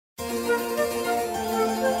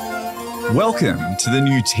Welcome to the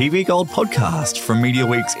new TV Gold podcast from Media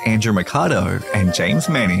Week's Andrew Mercado and James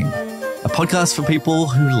Manning, a podcast for people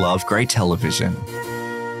who love great television.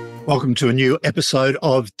 Welcome to a new episode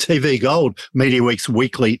of TV Gold, Media Week's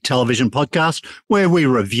weekly television podcast, where we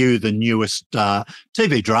review the newest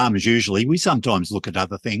TV dramas usually. We sometimes look at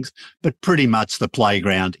other things, but pretty much the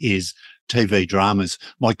playground is TV dramas.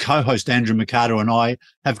 My co-host Andrew Mercado and I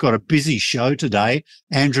have got a busy show today,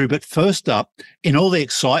 Andrew, but first up, in all the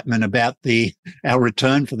excitement about our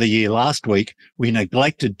return for the year last week, we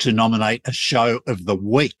neglected to nominate a show of the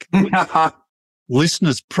week.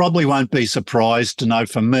 Listeners probably won't be surprised to know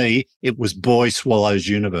for me, it was Boy Swallows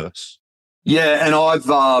Universe. Yeah, and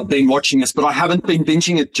I've been watching this, but I haven't been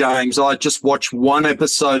binging it, James. I just watched one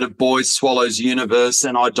episode of Boy Swallows Universe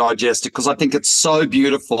and I digest it because I think it's so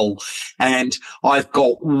beautiful. And I've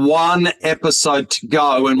got one episode to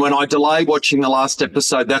go. And when I delay watching the last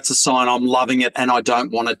episode, that's a sign I'm loving it and I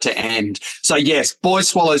don't want it to end. So yes, Boy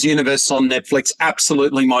Swallows Universe on Netflix,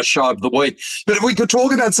 absolutely my show of the week. But if we could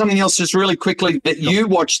talk about something else just really quickly that you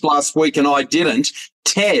watched last week and I didn't,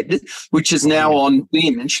 Ted, which is now on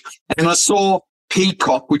Binge, and I saw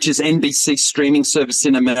Peacock, which is NBC streaming service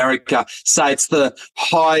in America, say it's the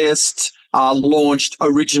highest launched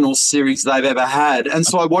original series they've ever had. And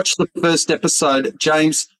so I watched the first episode.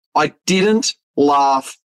 James, I didn't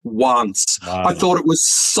laugh once. Wow. I thought it was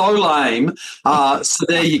so lame. So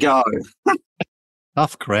there you go.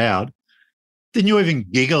 Tough crowd. Didn't you even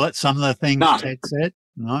giggle at some of the things Ted said?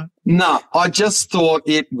 No, I just thought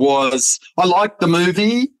it was, I liked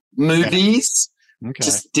the movies, Okay.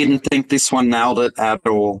 Just didn't think this one nailed it at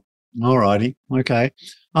all. All righty, okay.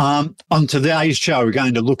 On today's show, we're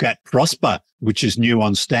going to look at Prosper, which is new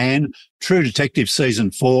on Stan, True Detective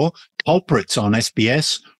Season 4, Culprits on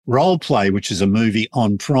SBS, Role Play, which is a movie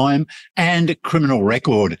on Prime, and Criminal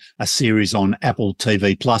Record, a series on Apple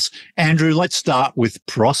TV+. Andrew, let's start with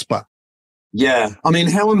Prosper. Yeah. I mean,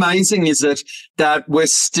 how amazing is it that we're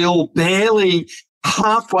still barely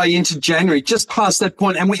halfway into January, just past that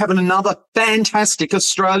point, and we have another fantastic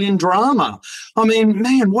Australian drama. I mean,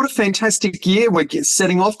 man, what a fantastic year we're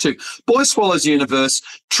setting off to. Boy Swallows Universe,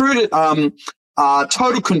 Total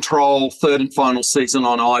Control, third and final season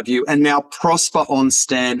on iView, and now Prosper on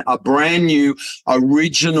Stan, a brand new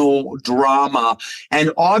original drama.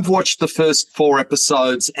 And I've watched the first 4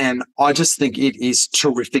 episodes, and I just think it is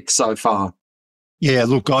terrific so far. Yeah,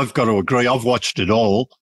 look, I've got to agree. I've watched it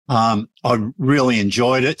all. I really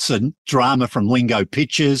enjoyed it. It's a drama from Lingo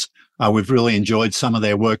Pictures. We've really enjoyed some of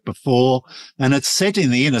their work before. And it's set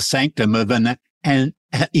in the inner sanctum of an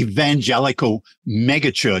evangelical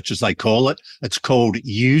megachurch, as they call it. It's called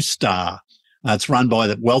U-Star. It's run by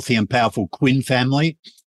the wealthy and powerful Quinn family.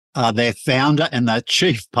 Their founder and their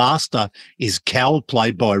chief pastor is Cal,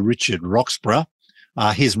 played by Richard Roxburgh.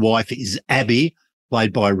 His wife is Abby,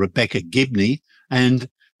 played by Rebecca Gibney. And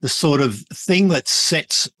the sort of thing that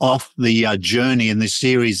sets off the journey in this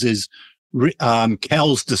series is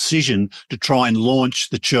Cal's decision to try and launch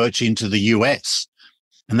the church into the US.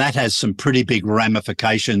 And that has some pretty big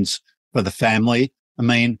ramifications for the family. I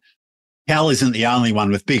mean, Cal isn't the only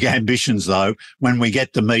one with big ambitions, though. When we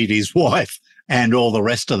get to meet his wife and all the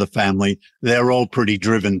rest of the family, they're all pretty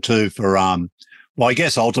driven too for, well, I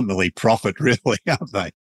guess ultimately profit, really, aren't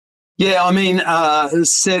they? Yeah, I mean,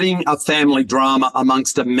 setting a family drama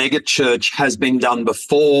amongst a mega church has been done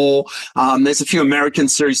before. There's a few American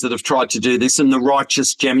series that have tried to do this, and The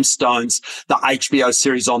Righteous Gemstones, the HBO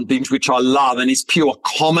series on Binge, which I love and is pure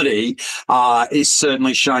comedy, is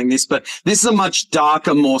certainly showing this. But this is a much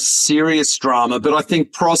darker, more serious drama. But I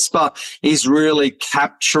think Prosper is really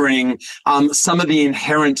capturing some of the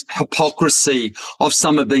inherent hypocrisy of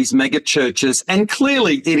some of these mega churches. And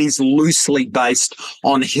clearly it is loosely based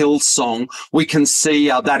on Hillsong. We can see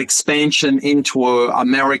that expansion into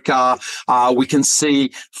America. We can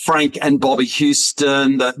see Frank and Bobby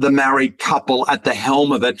Houston, the married couple at the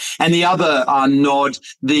helm of it. And the other nod,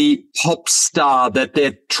 the pop star that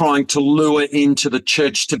they're trying to lure into the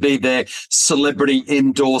church to be their celebrity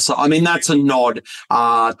endorser. I mean, that's a nod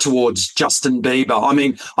towards Justin Bieber. I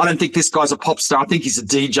mean, I don't think this guy's a pop star. I think he's a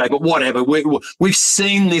DJ, but whatever. We've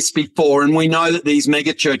seen this before, and we know that these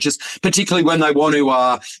mega churches, particularly when they want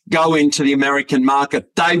to go into the American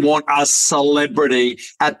market, they want a celebrity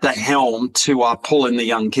at the helm to pull in the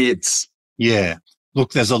young kids. Yeah.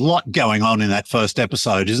 Look, there's a lot going on in that first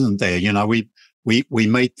episode, isn't there? You know, we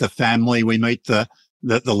meet the family, we meet the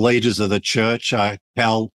leaders of the church,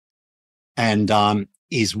 Cal and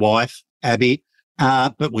his wife, Abby.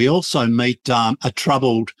 But we also meet a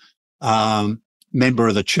troubled member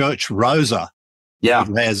of the church, Rosa, Yeah.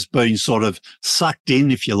 who has been sort of sucked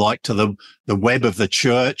in, if you like, to the web of the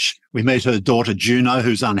church. We meet her daughter, Juno,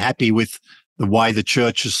 who's unhappy with the way the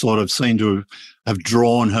church has sort of seemed to have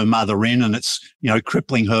drawn her mother in, and it's,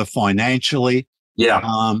 crippling her financially.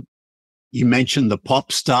 Yeah. You mentioned the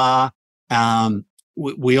pop star.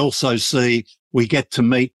 We also we get to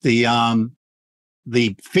meet the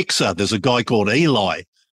fixer. There's a guy called Eli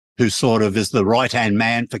who sort of is the right-hand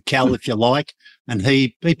man for Cal, if you like. And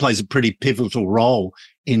he plays a pretty pivotal role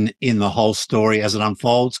in the whole story as it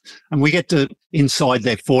unfolds. And we get to inside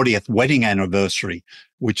their 40th wedding anniversary,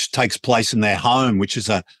 which takes place in their home, which is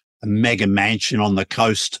a mega mansion on the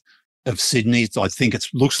coast of Sydney. I think it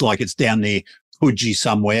looks like it's down near Coogee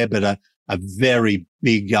somewhere, but a very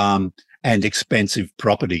big and expensive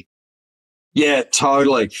property. Yeah,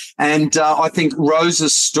 totally. And I think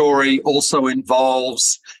Rose's story also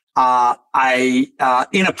involves a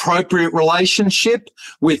inappropriate relationship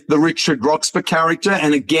with the Richard Roxburgh character.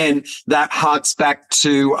 And again, that harks back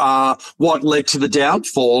to what led to the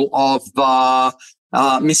downfall of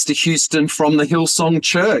Mr. Houston from the Hillsong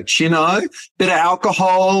Church, bit of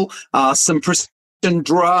alcohol, some prescription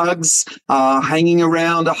drugs, hanging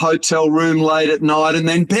around a hotel room late at night and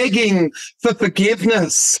then begging for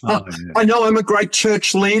forgiveness. Oh, yeah. I know I'm a great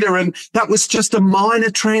church leader and that was just a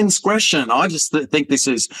minor transgression. I just think this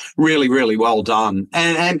is really, really well done.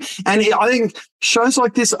 And I think shows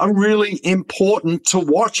like this are really important to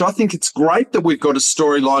watch. I think it's great that we've got a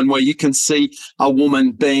storyline where you can see a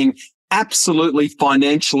woman being absolutely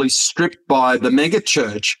financially stripped by the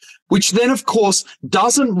megachurch, which then, of course,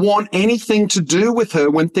 doesn't want anything to do with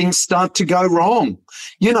her when things start to go wrong.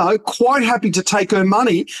 Quite happy to take her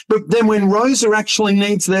money, but then when Rosa actually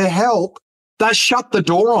needs their help, they shut the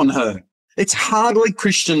door on her. It's hardly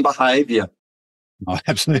Christian behaviour. Oh,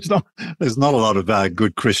 absolutely. There's not a lot of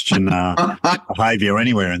good Christian behaviour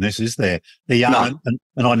anywhere in this, is there? No.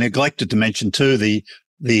 And I neglected to mention too,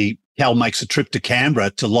 the Cal makes a trip to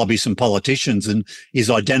Canberra to lobby some politicians, and he's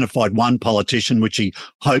identified one politician which he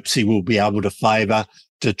hopes he will be able to favour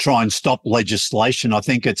to try and stop legislation. I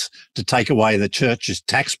think it's to take away the church's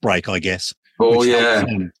tax break, I guess. Oh, yeah.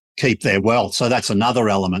 Keep their wealth. So that's another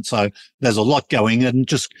element. So there's a lot going. And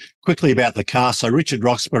just quickly about the cast. So Richard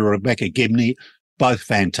Roxburgh and Rebecca Gibney, both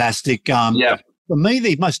fantastic. Yeah. For me,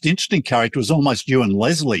 the most interesting character was almost Ewan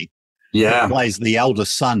Leslie, Yeah. who plays the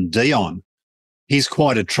eldest son, Dion. He's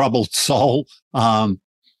quite a troubled soul.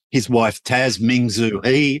 His wife, Taz Mingzu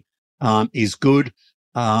He, is good.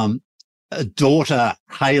 A daughter,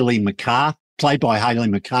 Hayley McCarthy, played by Hayley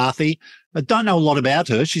McCarthy. I don't know a lot about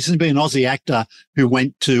her. She seems to be an Aussie actor who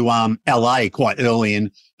went to LA quite early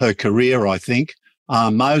in her career, I think.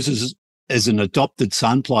 Moses is an adopted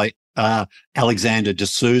son, played Alexander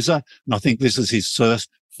D'Souza, and I think this is his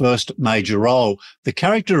first major role. The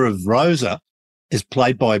character of Rosa is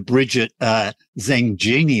played by Bridget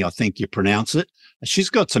Zengini, I think you pronounce it. She's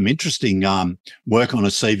got some interesting work on her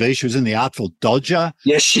CV. She was in The Artful Dodger.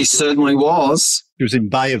 Yes, she certainly was. She was in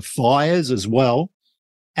Bay of Fires as well.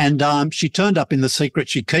 And she turned up in The Secret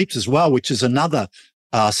She Keeps as well, which is another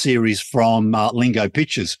series from Lingo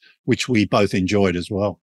Pictures, which we both enjoyed as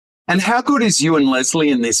well. And how good is Ewan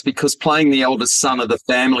Leslie in this? Because playing the eldest son of the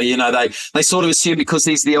family, they sort of assume because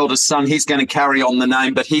he's the eldest son, he's going to carry on the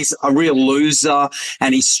name, but he's a real loser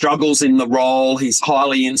and he struggles in the role. He's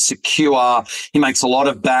highly insecure. He makes a lot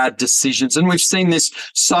of bad decisions. And we've seen this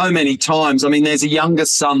so many times. I mean, there's a younger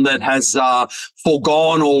son that has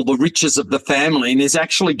foregone all the riches of the family and is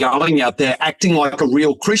actually going out there acting like a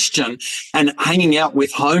real Christian and hanging out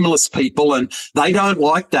with homeless people. And they don't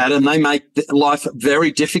like that and they make life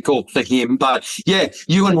very difficult for him. But yeah,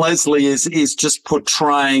 Ewan Leslie is just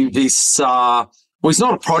portraying this, he's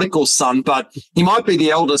not a prodigal son, but he might be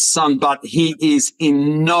the eldest son, but he is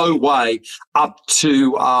in no way up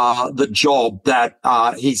to the job that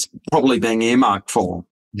he's probably being earmarked for.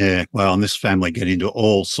 Yeah, well, and this family get into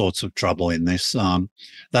all sorts of trouble in this.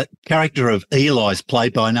 That character of Eli is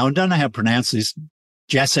played by, now I don't know how to pronounce this,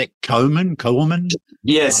 Jacek Coleman.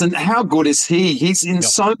 Yes, and how good is he? He's in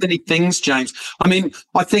so many things, James. I mean,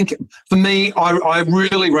 I think for me, I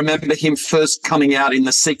really remember him first coming out in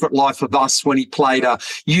The Secret Life of Us when he played a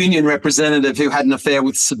union representative who had an affair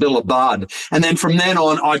with Sibylla Budd. And then from then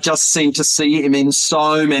on, I just seem to see him in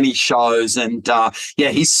so many shows. And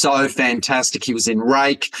he's so fantastic. He was in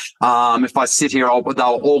Rake. If I sit here,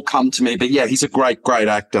 they'll all come to me. But yeah, he's a great, great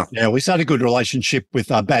actor. Yeah, we started a good relationship with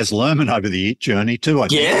Baz Luhrmann over the journey too, I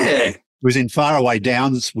think. Yeah. He was in Faraway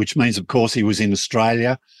Downs, which means, of course, he was in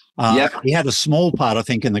Australia. He had a small part, I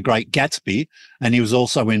think, in The Great Gatsby, and he was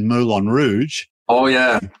also in Moulin Rouge. Oh,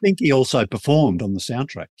 yeah. I think he also performed on the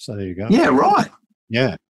soundtrack. So there you go. Yeah, right.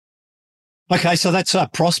 Yeah. Okay, so that's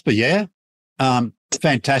Prosper, yeah?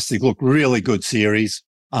 Fantastic. Look, really good series.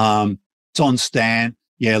 It's on Stan.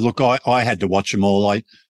 Yeah, look, I had to watch them all.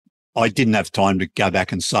 I didn't have time to go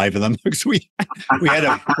back and savor them because we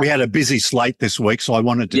had a busy slate this week, so I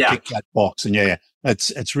wanted to tick that box. And yeah,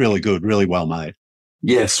 it's really good, really well made.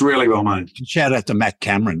 Yes, really well made. Shout out to Matt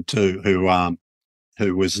Cameron too,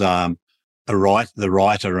 who was the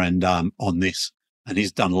writer and on this, and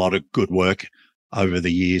he's done a lot of good work over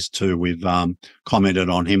the years too. We've commented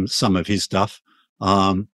on him, some of his stuff.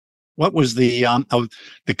 What was the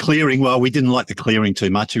clearing? Well, we didn't like the clearing too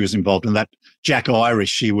much. He was involved in that. Jack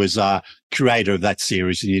Irish, he was creator of that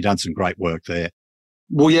series, and he'd done some great work there.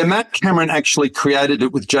 Well, yeah, Matt Cameron actually created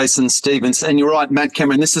it with Jason Stevens. And you're right, Matt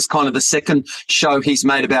Cameron, this is kind of the second show he's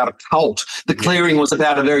made about a cult. The Clearing was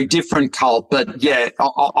about a very different cult, but yeah,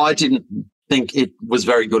 I didn't think it was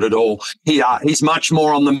very good at all. He's much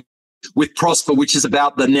more on the with Prosper, which is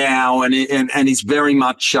about the now, and he's very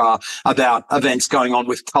much about events going on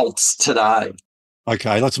with cults today.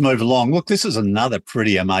 Okay, let's move along. Look, this is another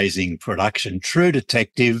pretty amazing production. True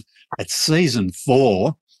Detective. It's season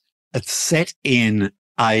 4. It's set in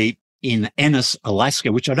Ennis,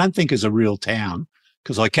 Alaska, which I don't think is a real town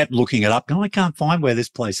because I kept looking it up and I can't find where this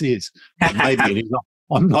place is. But maybe it is.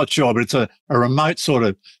 I'm not sure, but it's a remote sort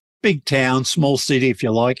of big town, small city, if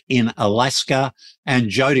you like, in Alaska.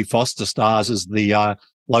 And Jodie Foster stars as the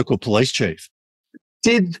local police chief.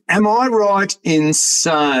 Am I right in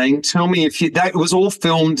saying, tell me if that was all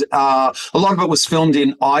filmed, a lot of it was filmed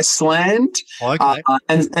in Iceland, okay.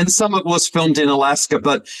 And some of it was filmed in Alaska,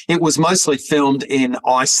 but it was mostly filmed in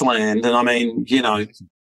Iceland. And I mean,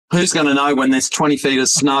 who's going to know when there's 20 feet of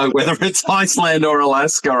snow, whether it's Iceland or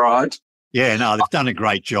Alaska, right? Yeah, no, they've done a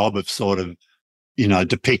great job of sort of,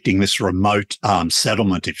 depicting this remote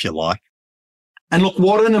settlement, if you like. And look,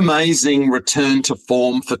 what an amazing return to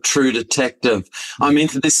form for True Detective. I mean,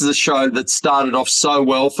 this is a show that started off so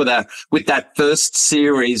well with that first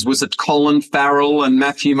series. Was it Colin Farrell and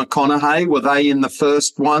Matthew McConaughey? Were they in the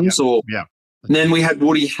first ones? Yeah. And then we had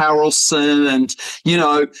Woody Harrelson and,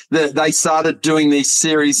 they started doing these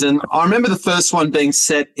series. And I remember the first one being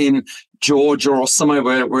set in Georgia or somewhere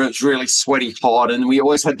where it's really sweaty hot. And we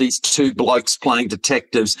always had these two blokes playing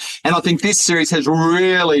detectives. And I think this series has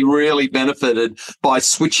really, really benefited by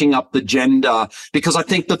switching up the gender, because I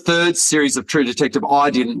think the third series of True Detective,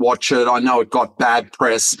 I didn't watch it. I know it got bad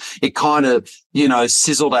press. It kind of,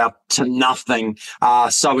 sizzled out to nothing.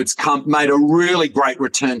 So it's made a really great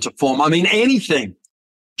return to form. I mean, anything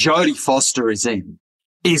Jodie Foster is in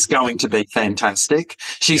is going to be fantastic.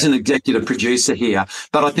 She's an executive producer here,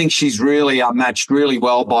 but I think she's really matched really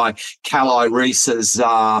well by Callie Reese as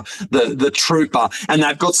the trooper, and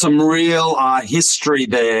they've got some real history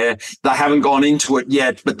there. They haven't gone into it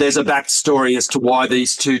yet, but there's a backstory as to why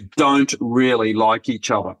these two don't really like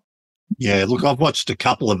each other. Yeah, look, I've watched a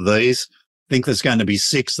couple of these. I think there's going to be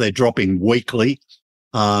 6. They're dropping weekly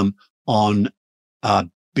on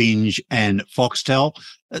Binge and Foxtel.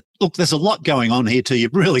 Look, there's a lot going on here too.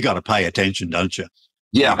 You've really got to pay attention, don't you?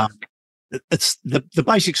 Yeah. It's the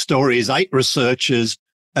basic story is 8 researchers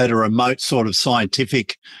at a remote sort of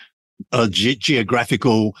scientific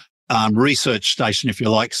geographical research station, if you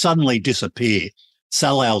like, suddenly disappear.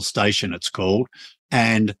 Salal Station, it's called.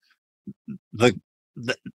 And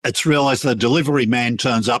it's realized the delivery man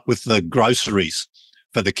turns up with the groceries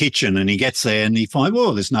for the kitchen, and he gets there and he finds,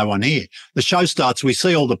 well, there's no one here. The show starts, we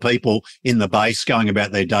see all the people in the base going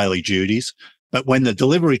about their daily duties, but when the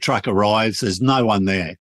delivery truck arrives, there's no one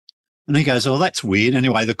there. And he goes, oh, that's weird.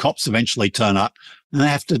 Anyway, the cops eventually turn up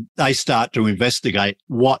and they start to investigate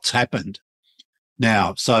what's happened.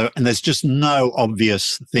 Now, and there's just no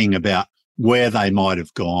obvious thing about where they might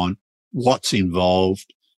have gone, what's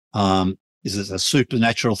involved. Is it a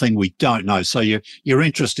supernatural thing? We don't know. So your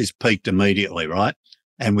interest is piqued immediately, right?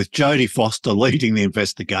 And with Jodie Foster leading the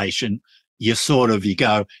investigation, you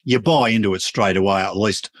buy into it straight away. At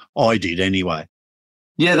least I did anyway.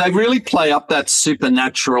 Yeah, they really play up that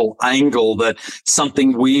supernatural angle that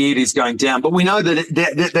something weird is going down. But we know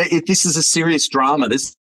that this is a serious drama.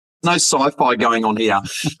 There's no sci-fi going on here.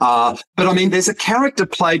 But I mean, there's a character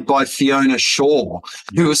played by Fiona Shaw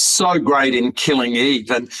who is so great in Killing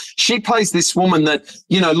Eve. And she plays this woman that,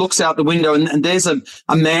 looks out the window and there's a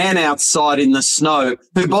man outside in the snow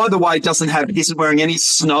who, by the way, isn't wearing any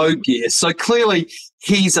snow gear. So clearly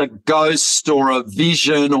he's a ghost or a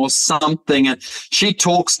vision or something. And she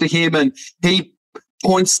talks to him and he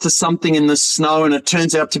points to something in the snow, and it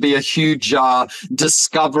turns out to be a huge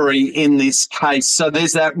discovery in this case. So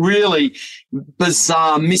there's that really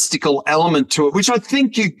bizarre mystical element to it, which I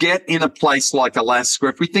think you get in a place like Alaska.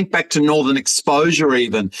 If we think back to Northern Exposure,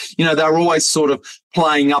 even, they're always sort of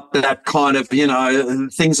playing up that kind of,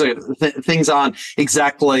 things aren't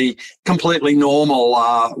exactly completely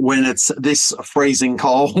normal when it's this freezing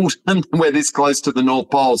cold and we're this close to the North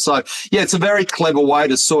Pole. So, yeah, it's a very clever way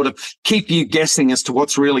to sort of keep you guessing as to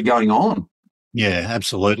what's really going on. Yeah,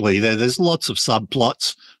 absolutely. There's lots of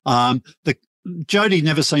subplots. Jodie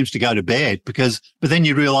never seems to go to bed but then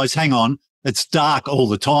you realise, hang on, it's dark all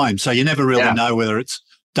the time. So you never really know whether it's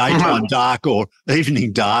daytime dark or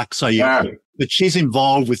evening dark. So but she's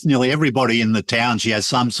involved with nearly everybody in the town. She has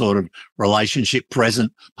some sort of relationship,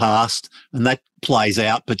 present, past, and that plays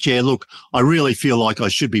out. But yeah, look, I really feel like I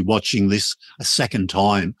should be watching this a second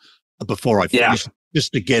time before I finish,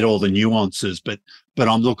 just to get all the nuances. But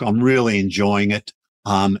I'm really enjoying it.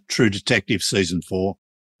 True Detective season 4.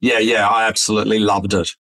 Yeah, I absolutely loved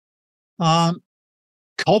it.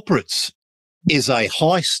 Culprits is a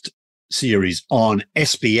heist series on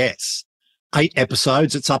SBS. 8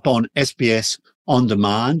 episodes. It's up on SBS On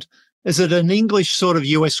Demand. Is it an English sort of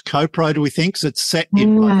US co-pro, do we think? 'Cause it's set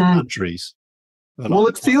in both countries. Well,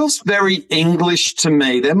 it feels very English to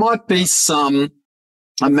me. There might be some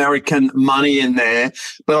American money in there,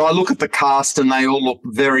 but I look at the cast and they all look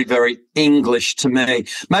very, very English to me.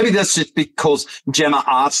 Maybe that's just because Gemma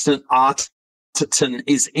Arterton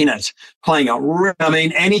is in it, playing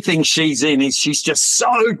anything she's in she's just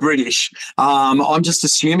so British. I'm just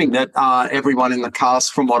assuming that everyone in the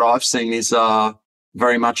cast, from what I've seen, is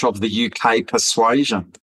very much of the UK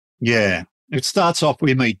persuasion. Yeah. It starts off,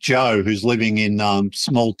 we meet Joe, who's living in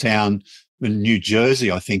small town in New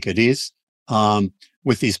Jersey, I think it is,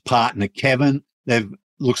 with his partner, Kevin.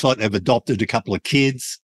 Looks like they've adopted a couple of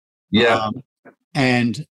kids. Yeah.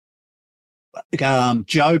 And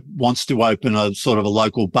Joe wants to open a sort of a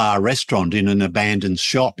local bar restaurant in an abandoned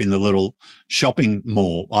shop in the little shopping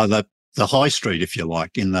mall, or the high street, if you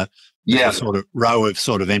like, in the sort of row of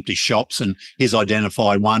sort of empty shops. And he's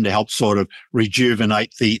identified one to help sort of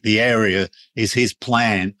rejuvenate the area is his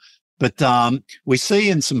plan. But we see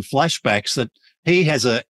in some flashbacks that he has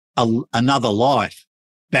another life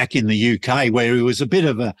back in the UK, where he was a bit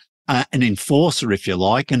of an enforcer, if you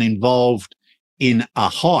like, and involved in a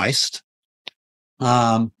heist.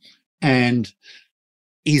 And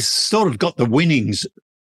he's sort of got the winnings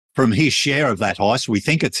from his share of that heist. We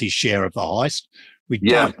think it's his share of the heist. We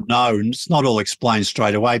don't know, and it's not all explained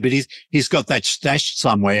straight away, but he's got that stashed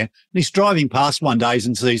somewhere. And he's driving past one day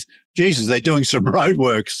and sees, Jesus, they're doing some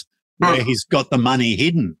roadworks where he's got the money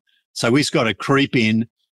hidden. So he's got to creep in,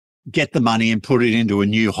 get the money and put it into a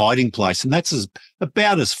new hiding place. And that's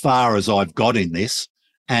about as far as I've got in this.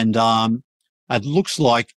 And it looks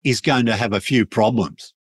like he's going to have a few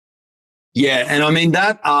problems. Yeah, and I mean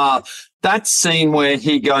that scene where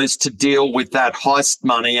he goes to deal with that heist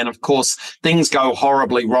money, and of course things go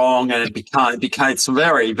horribly wrong, and it becomes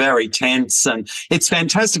very, very tense, and it's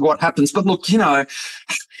fantastic what happens. But look, he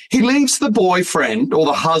leaves the boyfriend or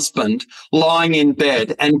the husband lying in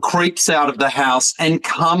bed and creeps out of the house and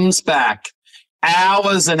comes back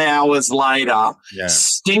hours and hours later,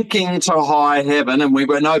 stinking to high heaven. And we've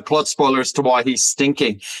got no plot spoiler as to why he's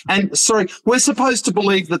stinking. And sorry, we're supposed to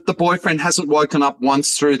believe that the boyfriend hasn't woken up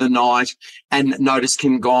once through the night and noticed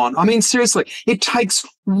him gone. I mean, seriously, it takes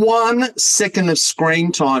 1 second of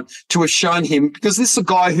screen time to have shown him, because this is a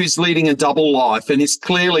guy who's leading a double life and is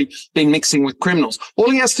clearly been mixing with criminals.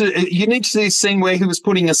 You need to see a scene where he was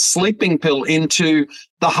putting a sleeping pill into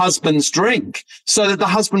the husband's drink so that the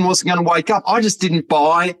husband wasn't going to wake up. I just didn't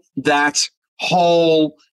buy that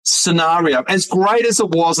whole scenario. As great as it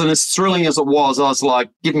was and as thrilling as it was, I was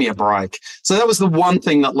like, give me a break. So that was the one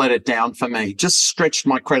thing that let it down for me. Just stretched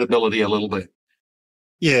my credibility a little bit.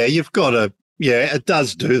 Yeah, you've got to, it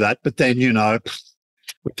does do that. But then,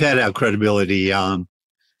 we've had our credibility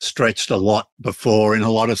stretched a lot before in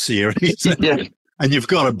a lot of series. And you've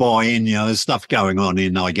got to buy in, there's stuff going on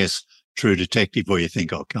in, I guess, True Detective where you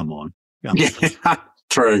think, oh, come on.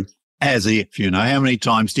 True. As if, how many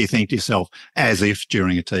times do you think to yourself, as if,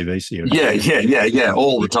 during a TV series? Yeah,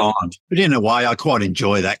 all the time. But in a way, I quite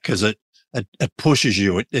enjoy that because it pushes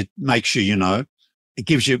you. It makes you,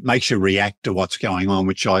 makes you react to what's going on,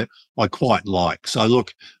 which I quite like. So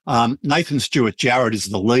look, Nathan Stewart Jarrett is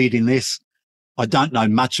the lead in this. I don't know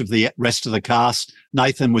much of the rest of the cast.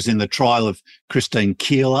 Nathan was in the trial of Christine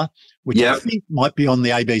Keeler, which I think might be on the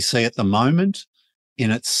ABC at the moment in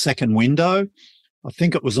its second window. I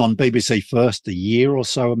think it was on BBC First a year or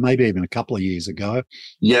so, or maybe even a couple of years ago.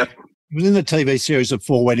 Yep. It was in the TV series of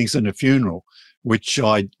Four Weddings and a Funeral, which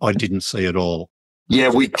I didn't see at all. Yeah,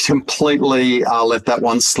 we completely let that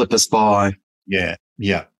one slip us by. Yeah,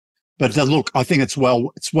 yeah. But look, I think it's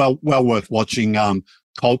well worth watching.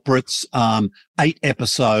 Culprits, 8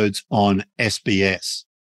 episodes on SBS.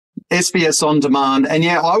 SBS On Demand. And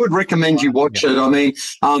yeah, I would recommend you watch it. I mean,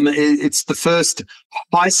 it's the first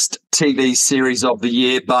heist TV series of the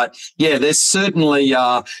year, but yeah, there's certainly,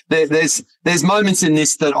 there's moments in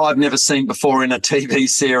this that I've never seen before in a TV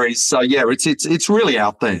series. So yeah, it's really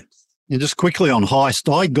out there. And just quickly on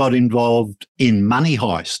Heist, I got involved in Money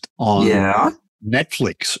Heist on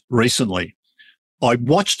Netflix recently. I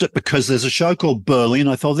watched it because there's a show called Berlin.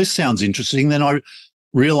 I thought this sounds interesting. Then I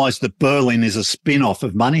realized that Berlin is a spin-off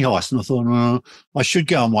of Money Heist. And I thought, I should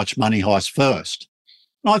go and watch Money Heist first.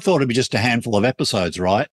 And I thought it'd be just a handful of episodes,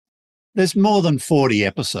 right? There's more than 40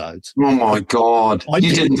 episodes. Oh, my God.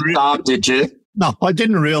 You didn't start, did you? No, I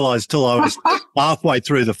didn't realize till I was halfway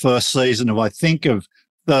through the first season of, I think, of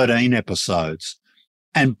 13 episodes.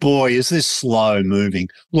 And boy, is this slow moving.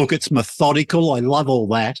 Look, it's methodical. I love all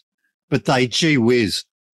that. But gee whiz,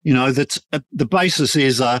 that's the basis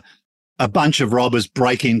is a bunch of robbers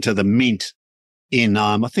break into the mint in,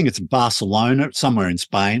 I think it's Barcelona, somewhere in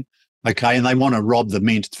Spain. Okay. And they want to rob the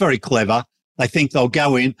mint. It's very clever. They think they'll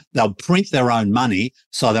go in, they'll print their own money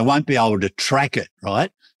so they won't be able to track it,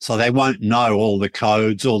 right? So they won't know all the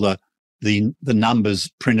codes, all the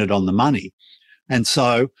numbers printed on the money. And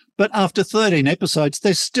so, but after 13 episodes,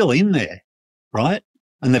 they're still in there, right?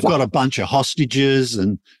 And they've got a bunch of hostages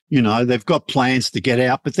and, they've got plans to get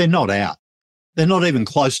out, but they're not out. They're not even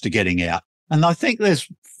close to getting out. And I think there's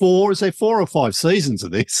 4 or 5 seasons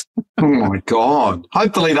of this? Oh, my God.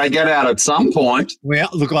 Hopefully they get out at some point. Well,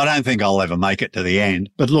 look, I don't think I'll ever make it to the end.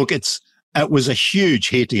 But look, it was a huge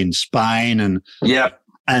hit in Spain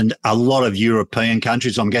and a lot of European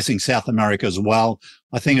countries. I'm guessing South America as well.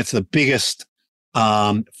 I think it's the biggest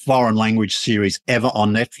foreign language series ever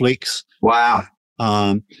on Netflix. Wow.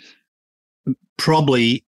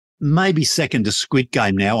 Probably maybe second to Squid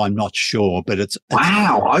Game now. I'm not sure, but it's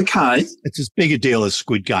wow. Okay. It's as big a deal as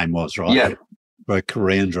Squid Game was, right? Yeah. For a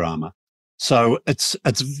Korean drama. So it's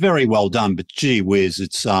very well done, but gee whiz,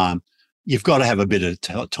 it's, you've got to have a bit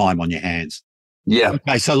of time on your hands. Yeah.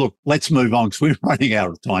 Okay. So look, let's move on because we're running out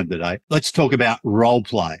of time today. Let's talk about Role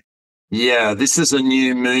Play. Yeah. This is a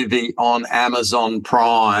new movie on Amazon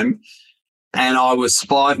Prime. And I was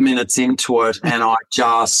 5 minutes into it and I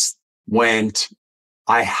just went,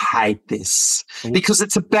 I hate this because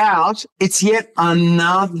it's yet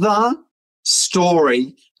another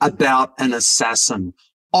story about an assassin.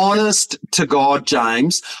 Honest to God,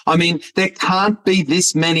 James. I mean, there can't be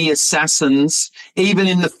this many assassins, even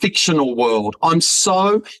in the fictional world. I'm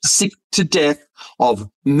so sick to death of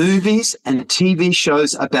movies and TV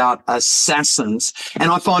shows about assassins. And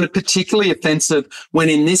I find it particularly offensive when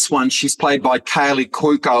in this one, she's played by Kaylee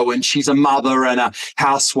Cuoco and she's a mother and a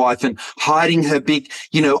housewife and hiding her big,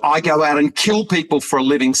 I go out and kill people for a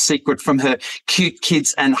living secret from her cute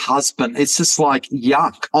kids and husband. It's just like,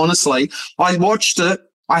 yuck. Honestly, I watched it.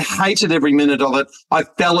 I hated every minute of it. I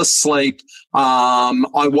fell asleep.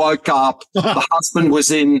 I woke up. The husband was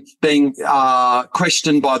being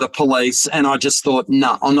questioned by the police. And I just thought,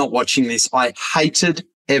 no, I'm not watching this. I hated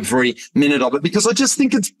every minute of it because I just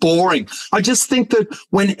think it's boring. I just think that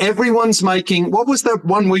when everyone's making, what was that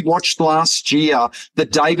one we watched last year? The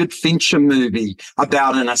David Fincher movie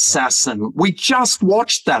about an assassin. We just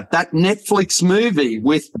watched that Netflix movie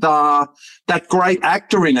with that great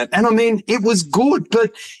actor in it. And I mean, it was good,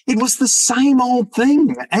 but it was the same old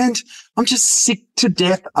thing. And I'm just sick to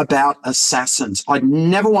death about assassins. I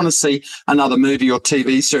never want to see another movie or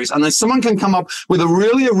TV series unless someone can come up with a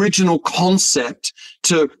really original concept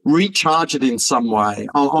to recharge it in some way.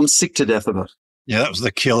 I'm sick to death of it. Yeah, that was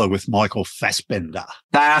The Killer with Michael Fassbender.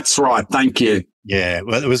 That's right. Thank you. Yeah,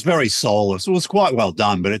 well, it was very soulless. It was quite well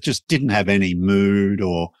done, but it just didn't have any mood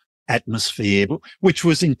or atmosphere, which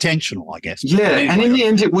was intentional, I guess. Yeah, anyway, and in the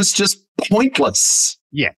end, it was just pointless.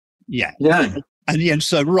 Yeah. And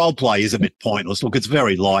so Role Play is a bit pointless. Look, it's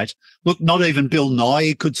very light. Look, not even Bill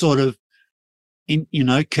Nye could sort of, keep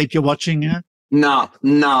you watching. No,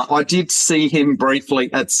 I did see him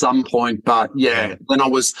briefly at some point, but yeah, when I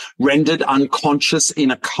was rendered unconscious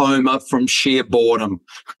in a coma from sheer boredom.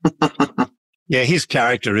 Yeah, his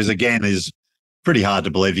character is pretty hard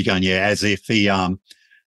to believe. You're going, as if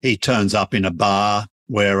he turns up in a bar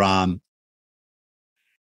where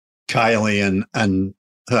Kaylee and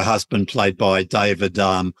her husband, played by David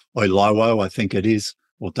Oyelowo, I think it is,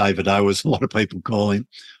 or David O, as a lot of people call him,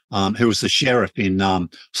 who was the sheriff in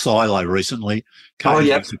Silo recently.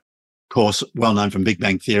 course, well known from Big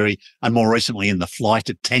Bang Theory, and more recently in The Flight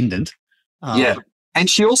Attendant. Yeah. And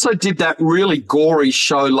she also did that really gory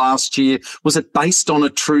show last year. Was it based on a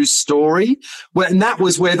true story? And that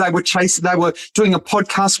was where they were doing a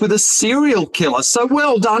podcast with a serial killer. So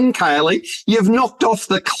well done, Kaylee. You've knocked off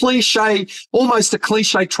the cliche, almost a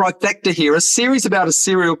cliche trifecta here, a series about a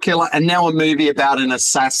serial killer and now a movie about an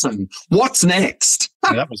assassin. What's next?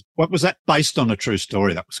 What was that? Based on a true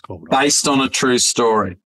story, that was called. Based on a true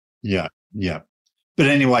story. Yeah. But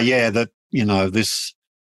anyway, this...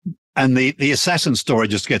 And the assassin story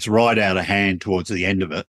just gets right out of hand towards the end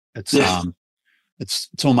of it. It's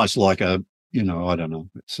almost like I don't know.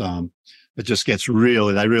 It just gets they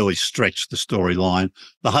really stretch the storyline.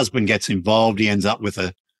 The husband gets involved. He ends up with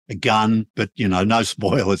a gun, but no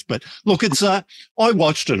spoilers. But look, I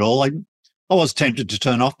watched it all. I was tempted to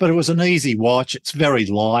turn off, but it was an easy watch. It's very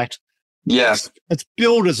light. Yes. It's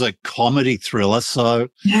billed as a comedy thriller. So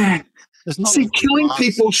yeah. See, killing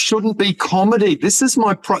people shouldn't be comedy. This is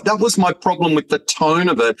that was my problem with the tone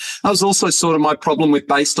of it. That was also sort of my problem with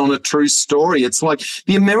based on a true story. It's like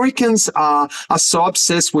the Americans are so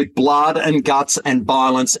obsessed with blood and guts and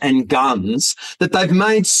violence and guns that they've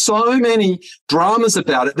made so many dramas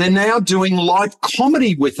about it. They're now doing light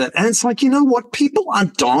comedy with it. And it's like, you know what? People are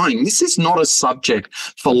dying. This is not a subject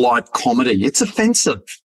for light comedy. It's offensive.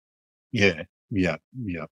 Yeah.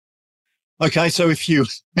 Okay, so if you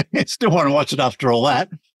still want to watch it after all that,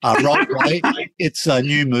 right away, it's a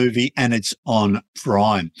new movie and it's on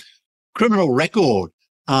Prime. Criminal Record,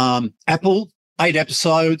 Apple, 8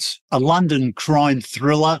 episodes, a London crime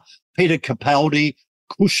thriller, Peter Capaldi,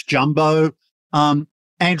 Cush Jumbo.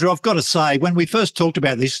 Andrew, I've got to say, when we first talked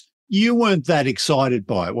about this, you weren't that excited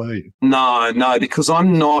by it, were you? No, because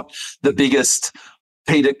I'm not the biggest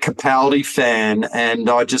Peter Capaldi fan, and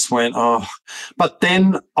I just went, oh. But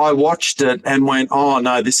then I watched it and went, oh,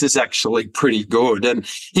 no, this is actually pretty good. And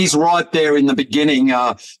he's right there in the beginning,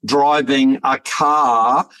 driving a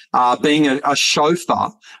car, being a chauffeur.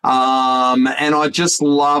 And I just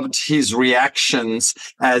loved his reactions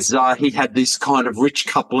as he had this kind of rich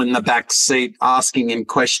couple in the back seat asking him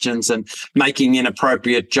questions and making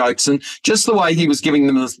inappropriate jokes. And just the way he was giving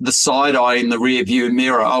them the side eye in the rear view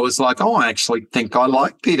mirror, I was like, oh, I actually think I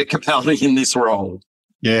like Peter Capaldi in this role.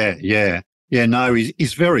 Yeah. No,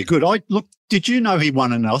 he's very good. Did you know he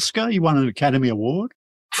won an Oscar? He won an Academy Award.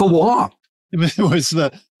 For what? It was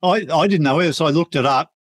I didn't know it, so I looked it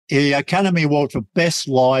up. The Academy Award for Best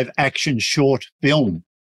Live Action Short Film.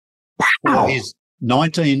 Wow. For his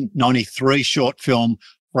 1993 short film,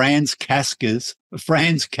 Franz Kafka's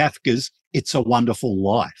It's a Wonderful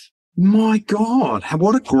Life. My God,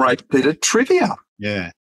 what a great bit of trivia.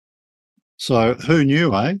 Yeah. So who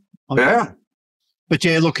knew, eh? Yeah. But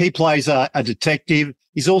yeah, look, he plays a detective.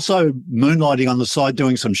 He's also moonlighting on the side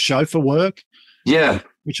doing some chauffeur work. Yeah.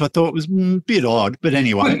 Which I thought was a bit odd, but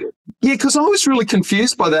anyway. Yeah, because I was really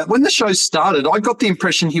confused by that. When the show started, I got the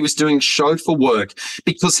impression he was doing chauffeur work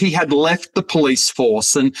because he had left the police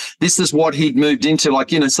force and this is what he'd moved into.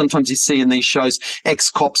 Like, sometimes you see in these shows,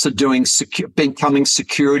 ex-cops are becoming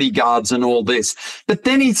security guards and all this. But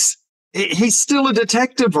then he's still a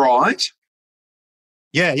detective, right?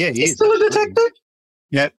 Yeah, he He's is. still a detective?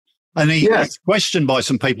 Yeah. And he's questioned by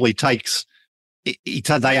some people. They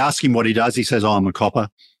ask him what he does. He says, I'm a copper.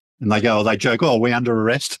 And they joke, are we under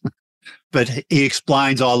arrest? But he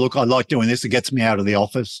explains, look, I like doing this. It gets me out of the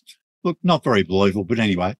office. Look, not very believable, but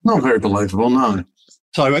anyway. Not very believable, no.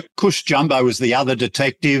 So Cush Jumbo was the other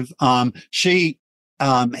detective. She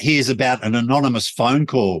hears about an anonymous phone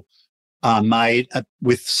call made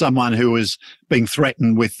with someone who was being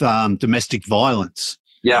threatened with domestic violence.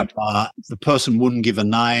 Yeah. The person wouldn't give a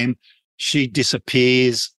name. She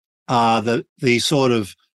disappears.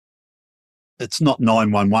 It's not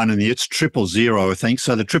 911 it's 000, I think.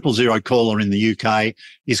 So the 000 caller in the UK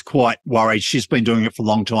is quite worried. She's been doing it for a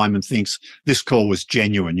long time and thinks this call was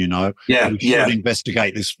genuine, Yeah. We should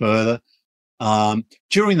investigate this further.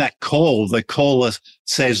 During that call, the caller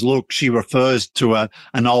says, look, she refers to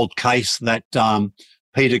an old case that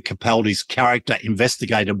Peter Capaldi's character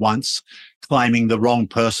investigated once, claiming the wrong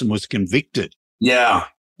person was convicted. Yeah.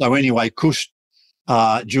 So anyway, Cush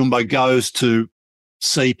Jumbo goes to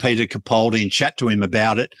see Peter Capaldi and chat to him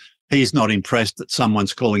about it. He's not impressed that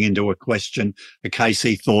someone's calling into a question a case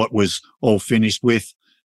he thought was all finished with.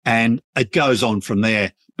 And it goes on from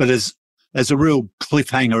there. But there's a real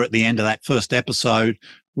cliffhanger at the end of that first episode,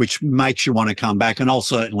 which makes you want to come back. And I'll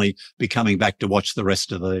certainly be coming back to watch the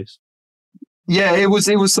rest of these. Yeah, it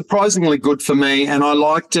was surprisingly good for me. And I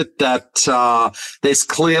liked it that there's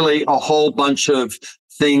clearly a whole bunch of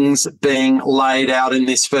things being laid out in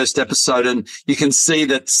this first episode, and you can see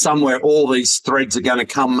that somewhere all these threads are going to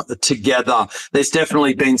come together. There's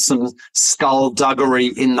definitely been some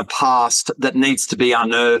skullduggery in the past that needs to be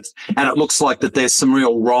unearthed, and it looks like that there's some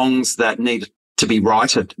real wrongs that need to be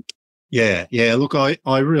righted. Yeah. Look,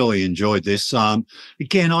 I really enjoyed this.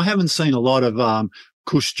 Again, I haven't seen a lot of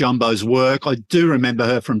Cush Jumbo's work. I do remember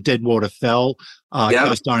her from Deadwater Fell,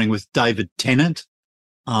 co-starring with David Tennant.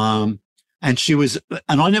 And she was,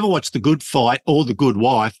 and I never watched The Good Fight or The Good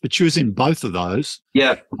Wife, but she was in both of those.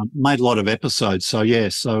 Yeah. Made a lot of episodes. So,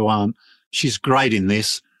 she's great in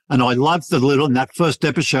this. And I love in that first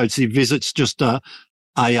episode, she visits just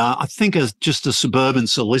just a suburban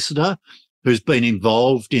solicitor who's been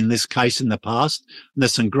involved in this case in the past. And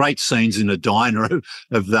there's some great scenes in a diner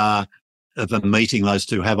of them meeting those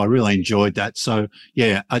two have. I really enjoyed that. So,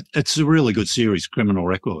 it's a really good series, Criminal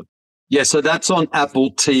Record. Yeah, so that's on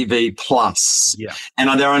Apple TV Plus. Yeah.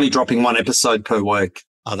 And they're only dropping one episode per week.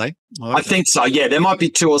 Are they? Oh, okay. I think so, yeah. There might be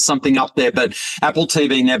 2 or something up there, but Apple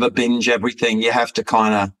TV never binge everything. You have to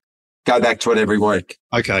kind of go back to it every week.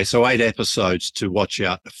 Okay, so 8 episodes to watch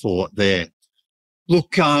out for there.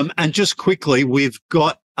 Look, and just quickly, we've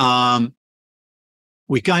got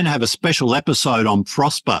we're going to have a special episode on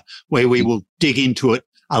Prosper where we will dig into it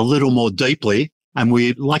a little more deeply. And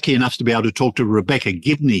we're lucky enough to be able to talk to Rebecca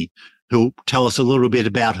Gibney, who'll tell us a little bit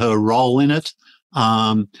about her role in it,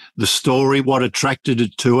 the story, what attracted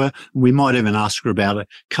it to her. We might even ask her about a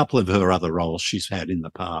couple of her other roles she's had in the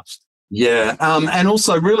past. Yeah. And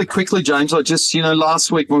also really quickly, James, I just,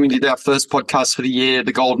 last week when we did our first podcast for the year,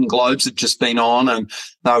 the Golden Globes had just been on and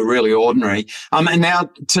they were really ordinary. And now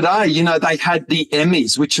today, they had the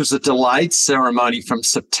Emmys, which was a delayed ceremony from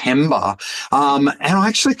September. And I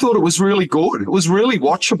actually thought it was really good. It was really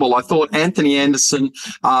watchable. I thought Anthony Anderson,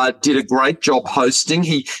 did a great job hosting.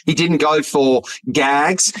 He didn't go for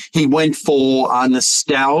gags. He went for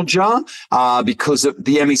nostalgia, because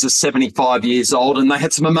the Emmys are 75 years old and they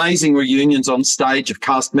had some amazing reunions on stage of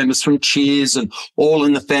cast members from Cheers and All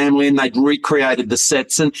in the Family, and they'd recreated the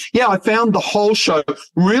sets. And I found the whole show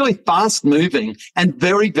really fast moving and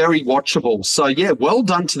very, very watchable. So well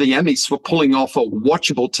done to the Emmys for pulling off a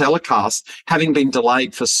watchable telecast, having been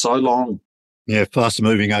delayed for so long. Yeah, fast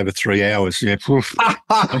moving over 3 hours. Yeah.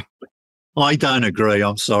 I don't agree.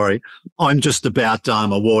 I'm sorry. I'm just about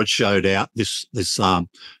award showed out this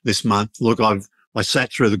month. Look, I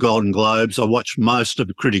sat through the Golden Globes. I watched most of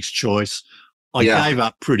the Critics' Choice. I gave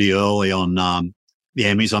up pretty early on the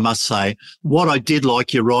Emmys, I must say. What I did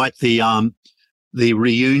like, you're right, the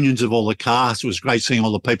reunions of all the cast was great, seeing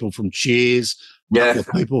all the people from Cheers, the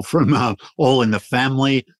people from All in the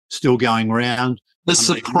Family still going around. The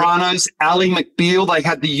Sopranos, Ally McBeal, they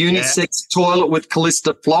had the unisex toilet with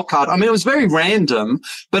Callista Flockhart. I mean, it was very random,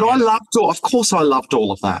 but I loved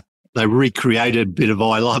all of that. They recreated a bit of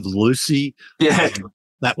I Love Lucy. Yeah.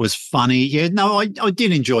 That was funny. Yeah, no, I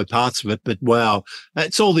did enjoy parts of it, but wow,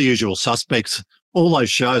 it's all the usual suspects, all those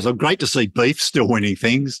shows. I'm great to see Beef still winning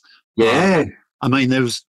things. Yeah. I mean, there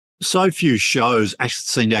was so few shows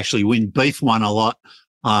seemed to actually win. Beef won a lot.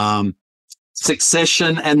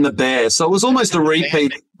 Succession and The Bear. So it was almost a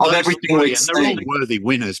repeat of everything we've seen. They're all worthy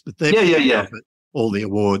winners, but they're all the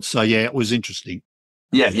awards. So, it was interesting.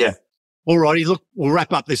 Yeah. All righty. Look, we'll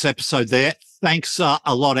wrap up this episode there. Thanks a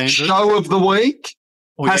lot, Andrew. Show of the week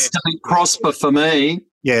has to be Prosper for me.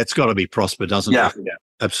 Yeah, it's got to be Prosper, doesn't it? Yeah.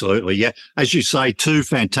 Absolutely. Yeah. As you say, 2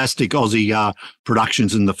 fantastic Aussie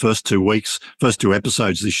productions in the first 2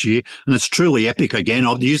 episodes this year. And it's truly epic again.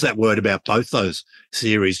 I've used that word about both those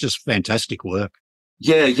series. Just fantastic work.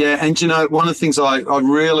 Yeah. And, one of the things I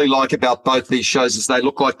really like about both these shows is they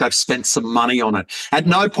look like they've spent some money on it. At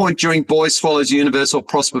no point during Boy Swallows Universe or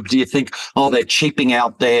Prosper do you think, they're cheaping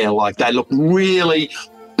out there. Like they look really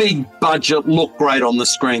big budget, look great on the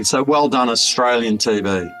screen. So well done, Australian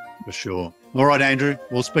TV. For sure. All right, Andrew.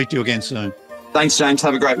 We'll speak to you again soon. Thanks, James.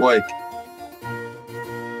 Have a great week.